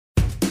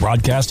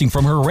Broadcasting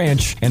from her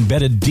ranch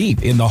embedded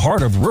deep in the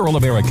heart of rural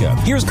America,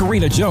 here's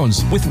Karina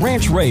Jones with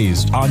Ranch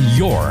Raised on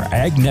your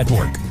Ag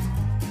Network.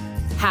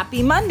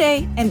 Happy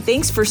Monday, and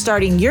thanks for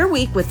starting your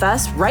week with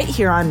us right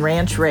here on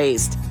Ranch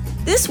Raised.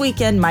 This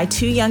weekend, my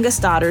two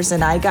youngest daughters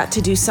and I got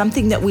to do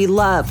something that we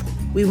love.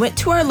 We went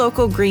to our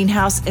local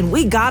greenhouse and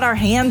we got our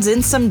hands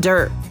in some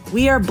dirt.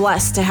 We are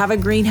blessed to have a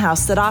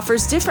greenhouse that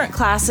offers different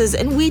classes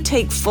and we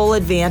take full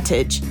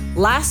advantage.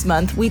 Last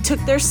month, we took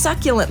their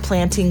succulent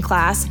planting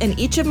class and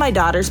each of my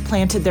daughters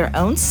planted their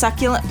own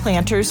succulent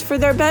planters for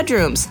their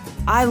bedrooms.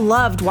 I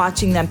loved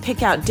watching them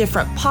pick out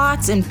different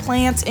pots and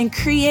plants and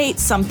create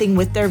something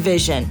with their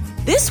vision.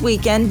 This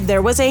weekend,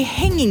 there was a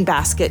hanging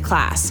basket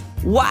class.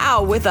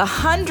 Wow, with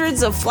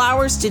hundreds of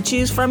flowers to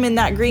choose from in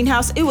that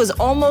greenhouse, it was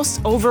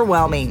almost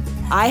overwhelming.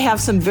 I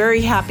have some very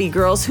happy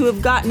girls who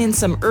have gotten in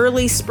some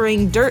early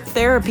spring dirt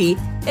therapy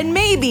and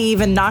maybe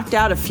even knocked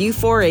out a few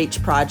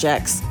 4-H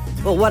projects.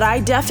 But what I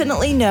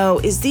definitely know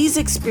is these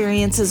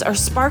experiences are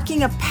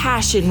sparking a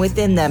passion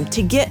within them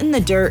to get in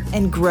the dirt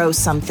and grow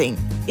something.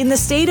 In the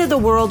state of the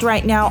world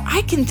right now,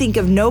 I can think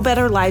of no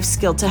better life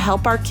skill to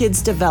help our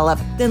kids develop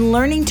than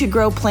learning to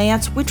grow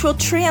plants, which will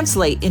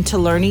translate into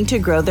learning to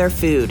grow their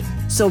food.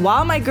 So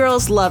while my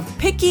girls loved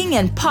picking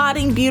and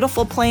potting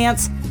beautiful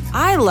plants,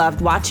 I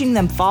loved watching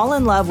them fall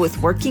in love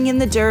with working in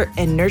the dirt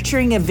and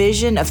nurturing a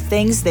vision of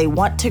things they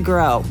want to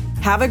grow.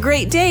 Have a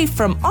great day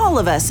from all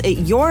of us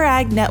at Your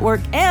Ag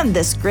Network and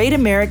this great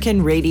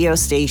American radio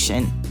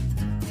station.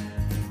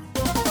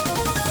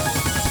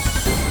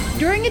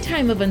 During a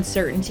time of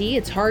uncertainty,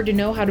 it's hard to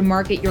know how to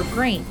market your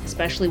grain,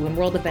 especially when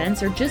world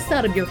events are just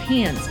out of your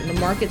hands and the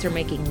markets are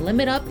making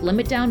limit up,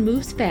 limit down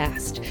moves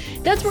fast.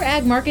 That's where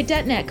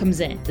AgMarket.net comes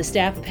in. The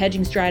staff of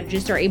hedging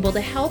strategists are able to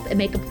help and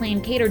make a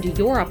plan cater to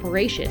your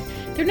operation.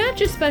 They're not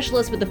just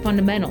specialists with the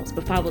fundamentals,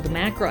 but follow the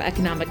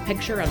macroeconomic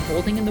picture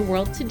unfolding in the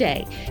world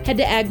today. Head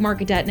to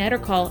AgMarket.net or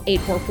call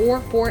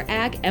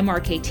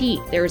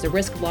 844-4AG-MRKT. There is a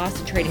risk of loss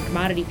in trading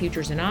commodity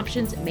futures and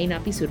options. It may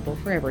not be suitable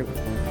for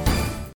everyone.